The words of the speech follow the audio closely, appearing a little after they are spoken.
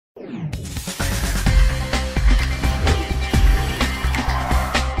Oba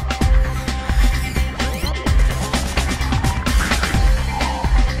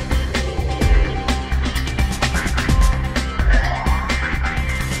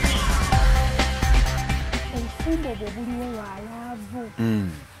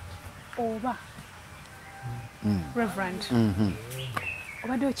Reverend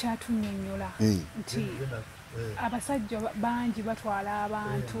obadde okyatunyonnyola nti abasajja bangi batwala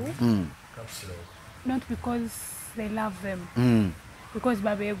abantu not because they love them because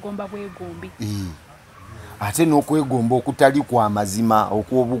babeegomba bwegombi ate n'okwegomba okutali kwa mazima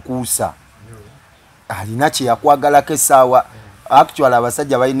okw'obukuusa alina kye yakwagalako essaawa actually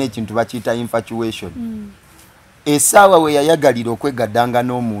abasajja balina ekintu bakiyita infatuation essaawa we yayagalira okwegaddanga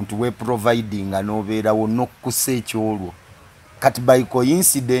n'omuntu we providinga n'obeerawo n'okkusa ekyolwo kati by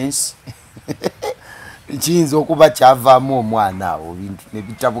coincidence kiyinza okuba kyavaamu omwana awo bintu ne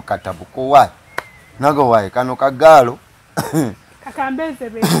bitabukatabuka owaye nago waye kano kagaalo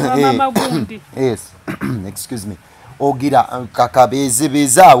mama gundi yes excuse me ogira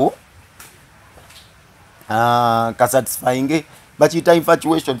kakabezebezaawo kasatisfying bakiyita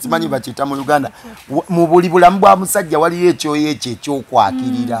infatuation simanyi bakiyita mu Luganda mu buli bulamu bwa musajja waliyo ekyoyo ekyo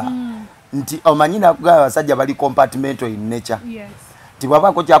ekyokwakirira nti omanyi nakugamba abasajja bali compartmental in nature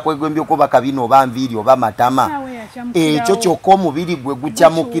tibwabako kyakwegwembya okuba kabino oba nviiri oba matama ekyo kyokka omubiri gwe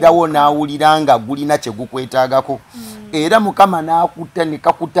gukyamukirawo n'awulira nga gulina kye gukwetaagako era Mukama n'akutta ne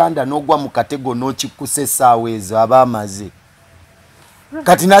kakutanda n'ogwa mu katego n'okikkusa essaawa ezo aba amaze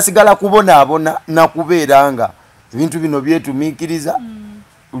kati nasigala kubonaabona nakubeera nga ebintu bino byetumiikiriza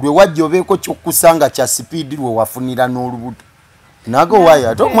lwe wajja obeeko kyokkusanga kya sipiidi lwe wafunira n'olubuto nago waye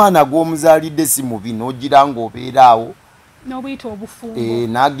ate omwana gw'omuzaalidde si mubi n'ogira ng'obeeraawo n'obuyita obufumbo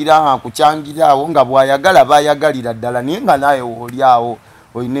n'agira akukyangiraawo nga bw'ayagala baayagalira ddala naye nga naye oli awo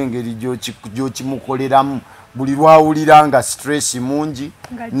olina engeri gy'okimukoleramu buli lwawulira nga stress mungi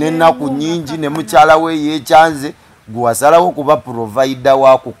n'ennaku nnyingi ne mukyala we yeekyanze gwe wasalawo okuba provider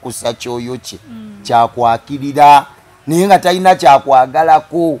wa kukusa kyoyo kye kyakwakirira naye nga talina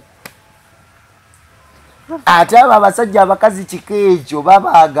kyakwagalako ate abo abasajja abakazi kika ekyo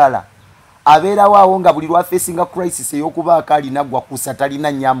babaagala abeerawo awo nga buli lwafeesinga crisis ey'okubaako alina gwakusa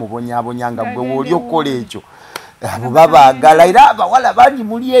talina nnyo amubonyaabonya nga gwe wooli okukola ekyo abo babaagala era abawala bangi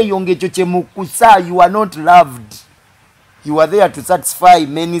muli eyo ng'ekyo kye mukusa you are not loved you are there to satisfy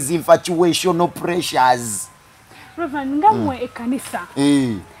men's infatuational pressures. Reverend ngamwe ekkanisa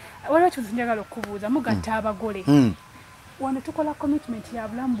waliwo ekintu njagala okubuuza mugatta abagole wano tukola commitment ya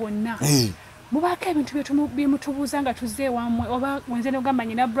bulamu bwonna mubaako ebintu byemutubuuza nga tuzze wamwe oba wenze nogamba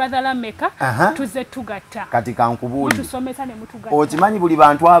nyina brother Lameka tuzze tugatta kati kankubuuli mutusomesa ne mutugatta okimanyi buli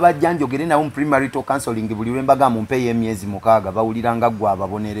bantu abajja njogere nawo mu primary counseling buli lwe mbaga mumpeeyo emyezi 6 bawulira nga gwe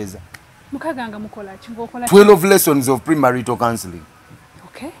ababonereza mukaganga mukola kingokola 12 lessons of primary counseling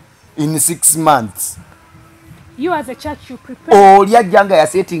in 6 months. You as a church you prepare. Oli ajjanga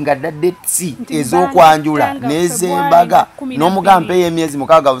yasetinga dates ez'okwanjula n'ezembaga n'omugamba emyezi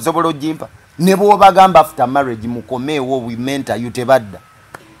 6 osobola ogimpa ne bw'obagamba after marriage mukomeewo we mentor you tebadda.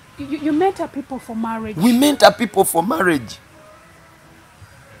 You mentor people for marriage. We mentor people for marriage.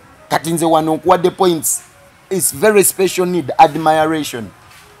 Kati nze wano nkuwadde points. It's very special need admiration.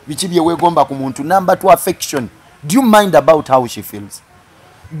 Biki bye weegomba ku muntu. Number 2 affection. Do you mind about how she feels?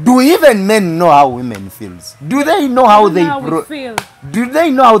 Do even men know how women feels? Do they know how they feel? Do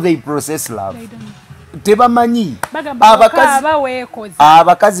they know how they process love? They don't. Tebamanyi.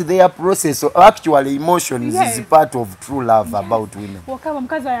 Abakazi their process actually emotions is part of true love about women.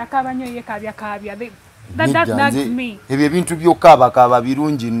 That's me. Ebyo ebintu by'okaabakaaba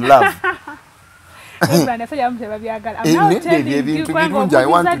birungi in love. I'm now telling you, I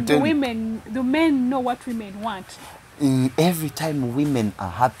want to tell women, the men know what women want. Every time women are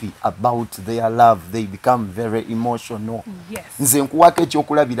happy about their love, they become very emotional. Yes. Nze nkuwako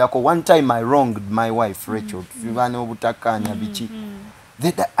ekyokulabirako. One time I wronged my wife, Rachel.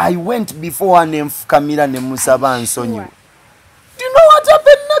 That I went before her ne nfukamira ne musaba nsonyiwe. Do you know what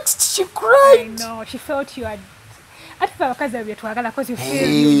happened next? She cried. I know. She felt you had...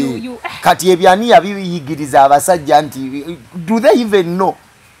 you kati ebyani yabiyigiriza abasajja nti do they even know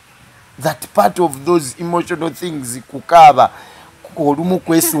that part of those emotional things kukaaba olumu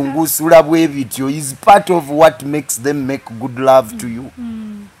kwesunguusula bwe bityo is part of what makes them make good love to you.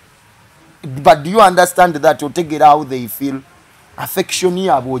 But do you understand that otegera how they feel? Affection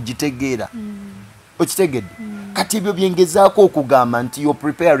yabo ogitegeera. Okitegedde? Kati ebyo byengezaako okugamba nti you're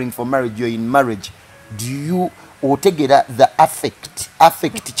preparing for marriage, you're in marriage. Do you otegera the affect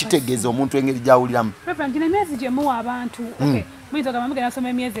kitegeeza omuntu engeri gyawuliramu. Reverend, gina emyezi gye muwa abantu muyinza gamba mugenda nasoma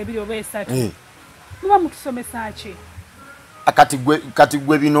emyezi 2 oba 3 muba mutusomesa ki kati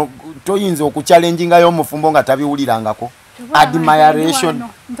gwe bino toyinza okuchallenginga y'omufumbo nga tabiwulirangako admiration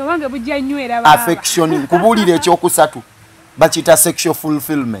ntobange bujja nywera affection nkubulira ekyokusatu bakita sexual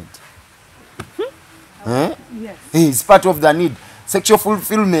fulfillment yes. It's part of the need. Sexual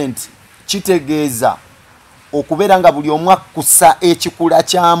fulfillment kitegeeza okubeera nga buli omu akusa ekikula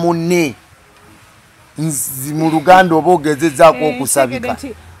kya munne mu Luganda oba ogezezzaako okusabika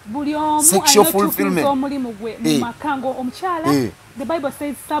buli omu sexual fulfillment omulimu gwe mu makango omukyala the Bible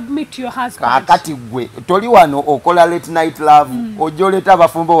says submit to your husband kakati gwe toli wano okola late night love ojoleta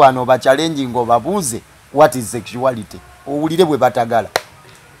abafumbo wano ba challenging obabuuze what is sexuality owulire bwe batagala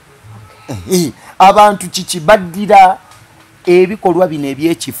abantu kikibaddira ebikolwa bino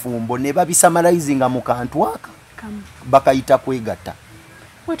ebyekifumbo ne babisamalizinga mu kantu aka bakayita kwegatta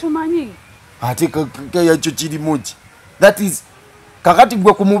wetumanyi ate ekyo kirimu ki that is kakati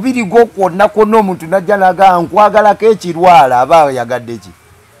gwe ku mubiri gwo kwonna kwonna omuntu najja nagaa nkwagalako ekirwala aba ayagadde ki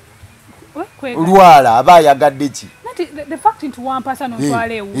lwala aba ayagadde ki the fact nti one person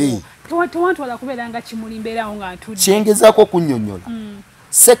ontwaleewo tewantwala kubeera nga kimulimbeerawo nga ntudde kyengezaako kunnyonnyola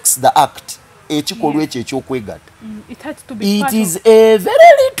sex the act ekikolwa ekyo ekyokwegatta it is a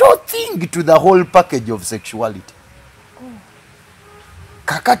very little thing to the whole package of sexuality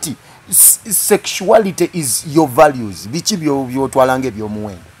kakati sexuality is your values bichi byotwalanga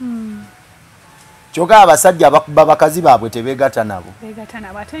ebyomuwendo kyoga abasajja abakuba bakazi baabwe tebegatta nabo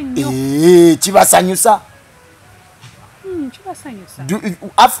ate nnyo kibasanyusa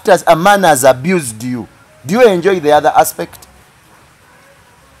after a man has abused you do you enjoy the other aspect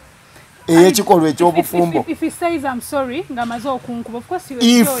ekikolwa ekyobufumbo if he says I'm sorry ngamaze okunkuba of course you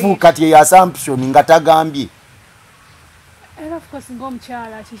enjoy if kati assumption nga tagambye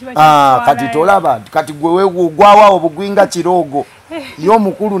kati tolaba kati gwe gwawa obugwinga kirogo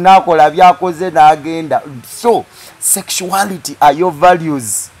y'omukulu nakola byakoze n'agenda so sexuality are your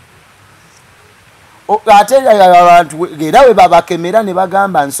values ate abantu era we babakemera ne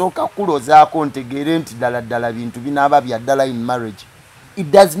bagamba nsooka kulozaako ntegeere nti ddala bintu binaaba bya ddala in marriage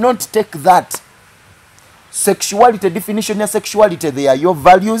it does not take that sexuality definition ya sexuality they are your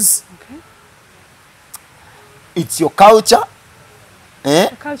values it's your culture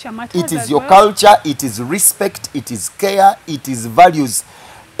it is your culture it is respect it is care it is values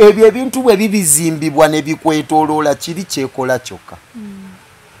ebyo ebintu bwe bibizimbibwa ne bikwetooloola kiri kyekola kyokka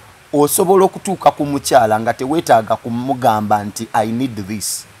osobola okutuuka ku mukyala nga teweetaaga kumugamba nti I need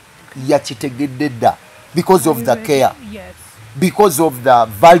this yakitegedde dda because of the care because of the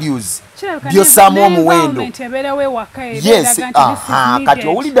values byosamu omuwendo yes kati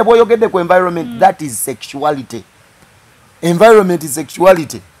owulidde bw'oyogedde ku environment that is sexuality environment is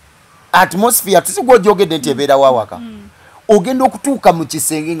sexuality atmosphere tusigwa ojogedde nti ebeera wawaka ogenda okutuuka mu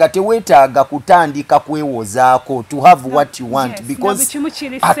kisenge nga teweetaaga kutandika kwewozaako to have what you want because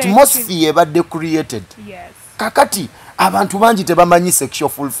atmosphere ebadde created kakati abantu bangi tebamanyi sexual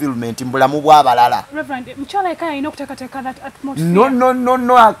fulfillment mbulamu bw'abalala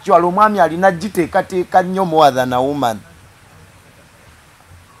no actually omwami alina giteekateeka nnyo more than a woman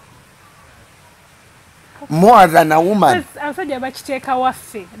more than a woman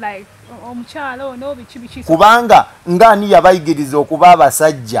kubanga ngani yabayigiriza okuba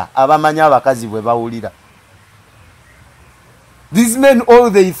abasajja abamanya abakazi bwe bawulira these men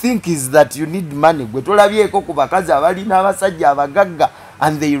all they think is that you need money gwe tolabyeko ku bakazi abalina abasajja abagagga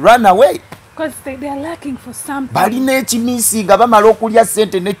and they run away because they are lacking for something balina ekimisi nga bamala okulya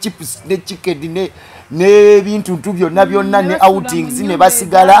sente ne chips ne chicken n'ebintu byonna byonna ne outings ne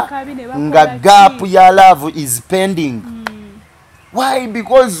basigala nga gap ya love is pending why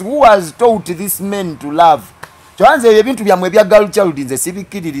because who has taught this men to love kyanze ebintu byamwe bya girl child nze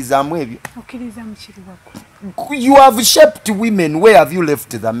sibikiririzamu ebyo okiriza mukiri wako you have shaped women where have you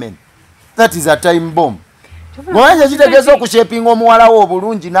left the men that is a time bomb mwanje kitegeeza okushaping omuwala wo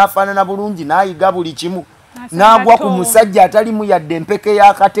obulungi n'afaanana bulungi n'ayiga buli kimu n'agwa ku musajja atalimu yadde empeke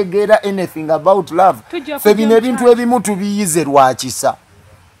y'akategeera anything about love fe bino ebintu ebimu tubiyize lwakisa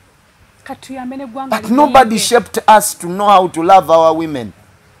but nobody shaped us to know how to love our women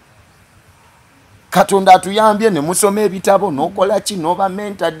katonda atuyambye ne musoma ebitabo n'okola ki n'oba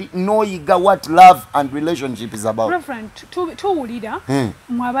mentored n'oyiga what love and relationship is about tuwulira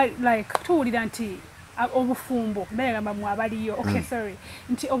tuwulira nti obufumbo ndayagamba mwabaliyo okay sorry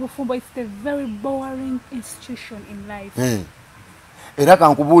nti obufumbo is the very boring institution in life era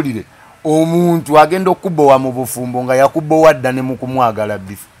kankubuulire omuntu agenda okubowa mu bufumbo nga yakubowa dda ne mu kumwagala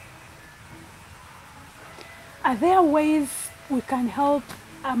bifu are there ways we can help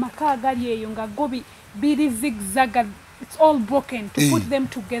amaka agali eyo nga gobi biri zigzaga it's all broken, to put them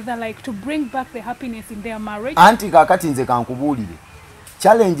together, like to bring back the happiness in their marriage. Anti kakati nze kankubulire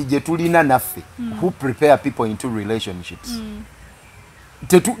challenge je tulina naffe who prepare people into relationships.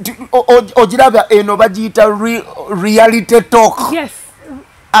 Ojiraba eno bagiyita reality talk. Yes.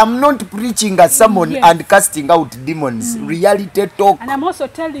 I'm not preaching at someone and casting out demons. Reality talk. And I'm also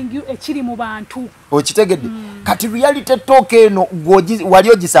telling you ekiri mu bantu. Okitegedde. Kati reality talk eno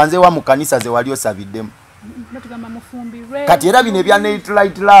wali ogisanze wa mu kanisa ze wali osabiddemu. Natugamba mufumbirwe. Kati era bino ebya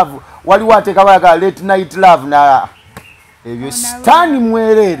night love waliwo atekabaga late night love na ebyo stani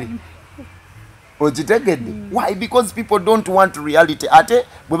mwerere. Okitegedde. Why? Because people don't want reality. Ate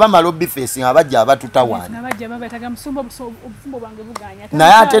bwe bamala obi facing abajja abatutawaana. Abajja babataga musumba obufumbo bwange buganya.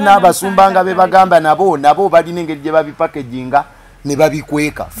 Naye ate n'abasumbanga be bagamba nabo balina engeri gye babipackaginga ne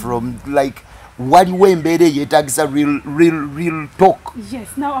babikweka from like waliwo embeera yeetagisa real talk. Yes,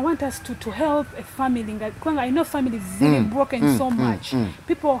 now I want us to help a family. I know families is really broken so much.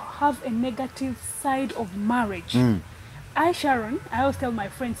 People have a negative side of marriage. Sharon, I always tell my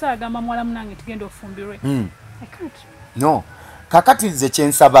friends, so agamba mwala munange tugenda ofumbirwe. I can't. No. Kakati nze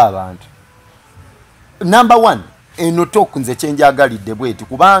kyensaba abantu. Number one, eno talk nze kyenjagalidde bweti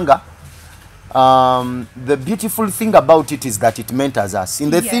kubanga the beautiful thing about it is that it mentors us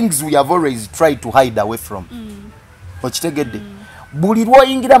in the things we have always tried to hide away from. Okitegedde. Buli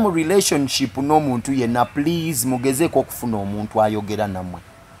lwoyingira mu relationship n'omuntu yenna, please mugezeeko okufuna omuntu ayogera nammwe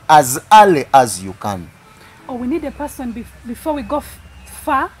as early as you can. Oh, we need a person before we go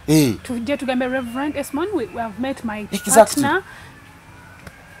far to get to Rev.Esmond. We have met my partner.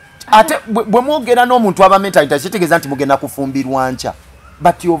 Ate bwe mwogera n'omuntu abameta kitegeeza nti mugenda kufumbirwa nca.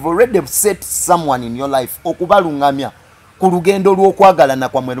 But you've already set someone in your life okubalungamya ku lugendo lw'okwagalana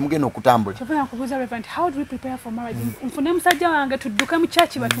kwammwe mugenda okutambula. How do we prepare for marriage? Nfune musajja wange tudduke mu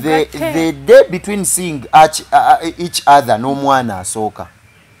church batugatte. The day between seeing each other n'omwana asooka.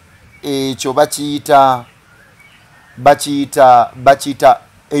 Ekyo bakiyita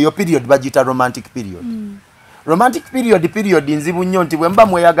eyo period bagiyita romantic period. Romantic period nzibu nnyo nti bwe mba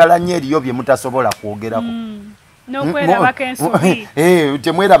mweyagala nnyo eriyo bye mutasobola kwogerako. N'okwerabako ensobi.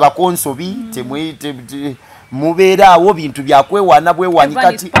 Temwerabako nsobi, mubeeraawo bintu byakwewaana bwewanyi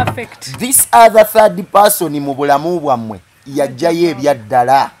kati. This other third person mu bulamu bwammwe yajjayo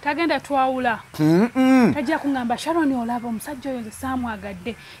ebyaddala. Tagenda twawula. Tajja kungamba Sharon olaba omusajja oyo nze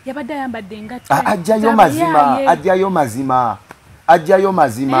saamwagadde. Yabadde ayambadde engatte. Ajjayo mazima.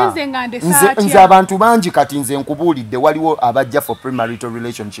 Nze abantu bangi kati nze nkubuulidde waliwo abajja for premarital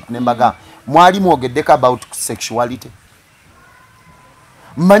relationship nembaga mwali mwogeddeko about sexuality.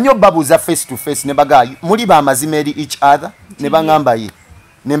 Manyo babuuza face to face nembaga muli bamazima eri each other nebangamba ye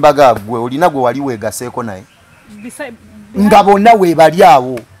nembaga gwe olina gwe wali weegaseeko naye. Nga bonna weebali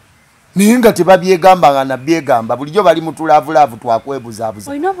awo naye nga tebabyegambanga nabyegamba bulijjo bali mutulaavulaavu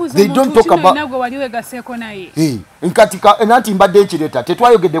twakwebuzaabuza. They don't talk about nati mbadde nkireta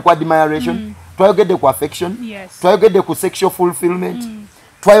tetwayogedde ku admiration, twayogedde ku affection, twayogedde ku sexual fulfillment,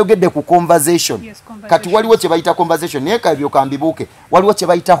 twayogedde ku conversation. Kati waliwo kye bayita conversation naye kabyo kambibuuke waliwo kye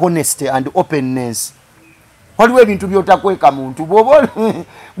bayita honesty and openness. Waliwo ebintu byotakweka muntu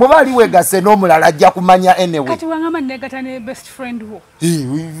bw'oba ali weegase n'omulala ajja kumanya anyway. Kati wangamba negata ne best friend wo.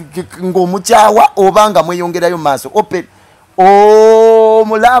 Ng'omukyawa oba nga mweyongerayo maaso open.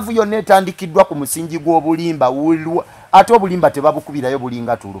 Omulaavu yonna etandikiddwa ku musingi gw'obulimba. Ate obulimba tebabukubirayo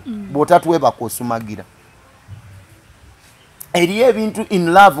bulinga tulo. Bw'otatwebaka osumagira. Eriyo ebintu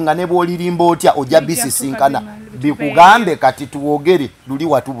in love nga ne bw'olirimba otya ojja bisisinkana. Bikugambe kati tuwogere luli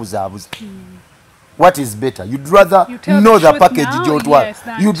watubuzaabuza. What is better? You'd rather know the package jotwa.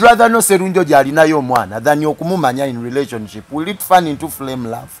 You'd rather know Serunjo gyalinayo omwana than yokumumanya in relationship. Will it turn into flame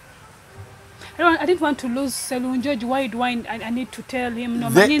love? I didn't want to lose Serunjo. Why do I need to tell him no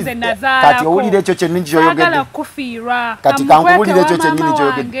manize nazara? Kati owulire ekyo kyennyini kyoyogedde. Agala kufiirwa. Kati kankubulire ekyo kyennyini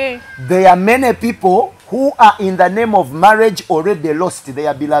kyoyogedde. There are many people who are in the name of marriage already lost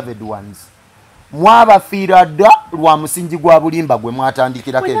their beloved ones. Mwabafiira dda lwa musingi gwa bulimba gwe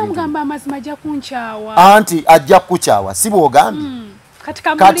mwatandikirako ebintu. Mugamba amazima ajja kunkyawa. Anti ajja kukukyawa si bw'ogambye.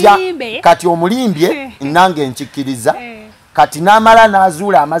 Kati omulimbye nange nkikkiriza. Kati n'amala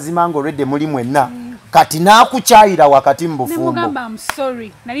n'azuula amazima ng'olwedde muli mwenna. Kati n'akukyayira wakati mu bufumbo. Mugamba I'm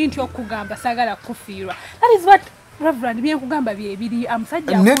sorry. Nali ntya okugamba saagala kufiirwa. That is what Reverend bye nkugamba bye biri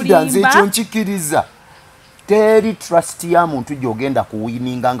amusajja kulimba. Nedda nze ekyo nkikkiriza. Teri trust ya muntu gyogenda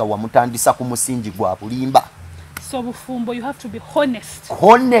kuwininga nga wamutandisa ku musingi gwa bulimba. So bufumbo you have to be honest.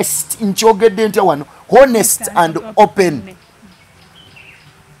 Honest nkyogedde ntya wano. Honest and open.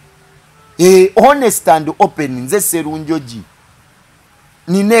 Honest and open nze Serunjoji.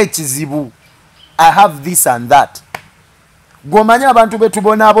 Nina ekizibu. I have this and that. gomanya abantu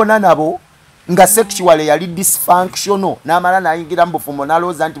betubonaabona nabo nga sexually yali dysfunctional n'amala n'ayingira mu bufumbo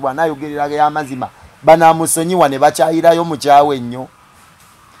n'alowooza nti bw'anaayogereraga y'amazima banaamusonyiwa ne bakyayirayo mu kyawe ennyo.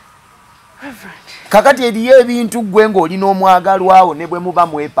 Kakati eriyo ebintu gwe ng'olina omwagalwawo ne bwe muba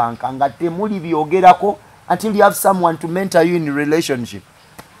mwepanka nga temuli byogerako until you have someone to mentor you in relationship.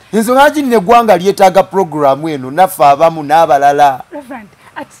 Ensonga lwaki nno eggwanga lyetaaga programu eno naffe abamu n'abalala.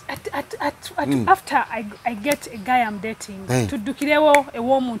 After I get a guy I'm dating, tuddukirewo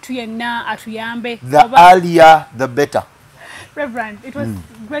ew'omuntu yenna atuyambe. The earlier the better. Reverend, it was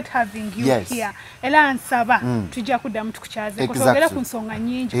great having you here. Era nsaba tujja kuddamu tukukyaze kutogera ku nsonga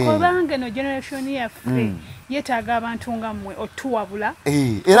nnyingi kubanga eno generation yaffe yeetaaga abantu nga mmwe otuwabula.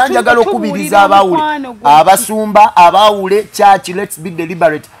 Era njagala okubiriza abawule abasumba abawule church, let's be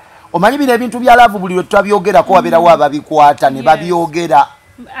deliberate. Omanyi bino ebintu bya laavu buli lwe twabyogerako wabeerawo ababikwata ne babyogera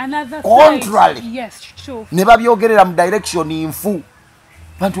contrary. Ne babyogerera mu direction nfu.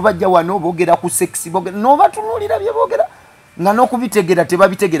 Bantu bajja wano boogera ku sexy boogera n'obatunuulira bye boogera nga n'okubitegera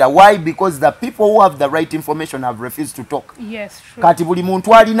tebabitegera. Why? Because the people who have the right information have refused to talk. Yes, true. Kati buli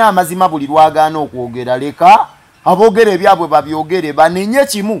muntu alina amazima buli lwagaana okwogera leka aboogera ebyabwe babyogere banenye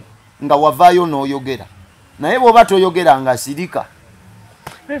kimu nga wavaayo n'oyogera naye bw'oba toyogera nga sirika.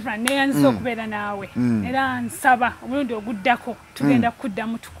 Reverend, neyanza okubeera naawe era nsaba omulundi oguddako tugenda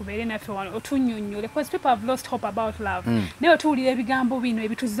kuddamu tukubeere naffe wano otunnyonnyole because people have lost hope about love. Naye otuwulira ebigambo bino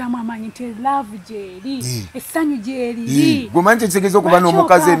ebituzzaamu amaanyi nti love gyeri essanyu gyeriri. Gomanyi kyekitegeeza okuba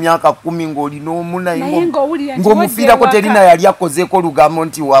n'omukazi emyaka 10 ng'olina omunaye ng'omufiirako terina yali akozeeko olugambo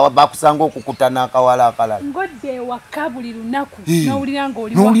nti bakusanga okukuta n'akawala akalala. Ngodde ewaka buli lunaku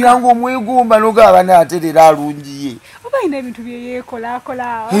n'owulira ng'omwegomba n'ogaba naaterera alungi ye. Oba alina ebintu bye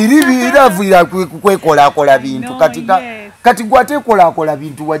yeekolaakola. Era avuira kwekolaakola bintu kati gwateekolaakola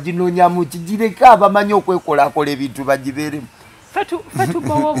bintu waginonyamu kigireka abamanyi okwekolaakola ebintu bagibeeremu.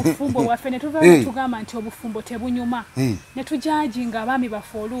 Fatubawo obufumbo bwaffe ne tuvaamu tugamba nti obufumbo tebunyuma ne tujajinga abaami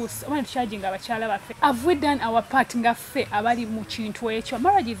baffe oluusi oba ne tukyajinga abakyala baffe. Have we done our part nga ffe abali mu kintu ekyo?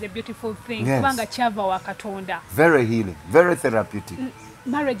 Marriage is a beautiful thing kubanga kyava wa Katonda. Very healing, very therapeutic.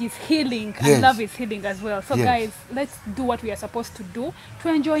 Marriage is healing and love is healing as well. So guys, let's do what we are supposed to do to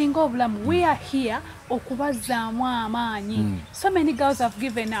enjoy obulamu. We are here okubazaamu amaanyi. So many girls have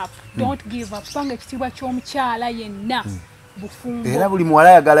given up. Don't give up. Panga ekitiibwa ky'omukyala yenna bufumbo. Era buli muwala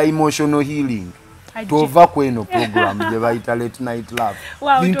ayagala emotional healing. Tova kweno program gye bayita late night love.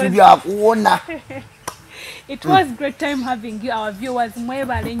 Bintu byakuwona. It was great time having you, our viewers.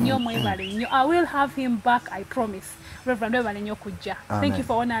 Mwebale nnyo. I will have him back, I promise. Reverend mwebale nnyo kujja. Thank you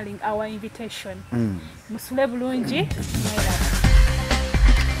for honoring our invitation. Musule bulungi.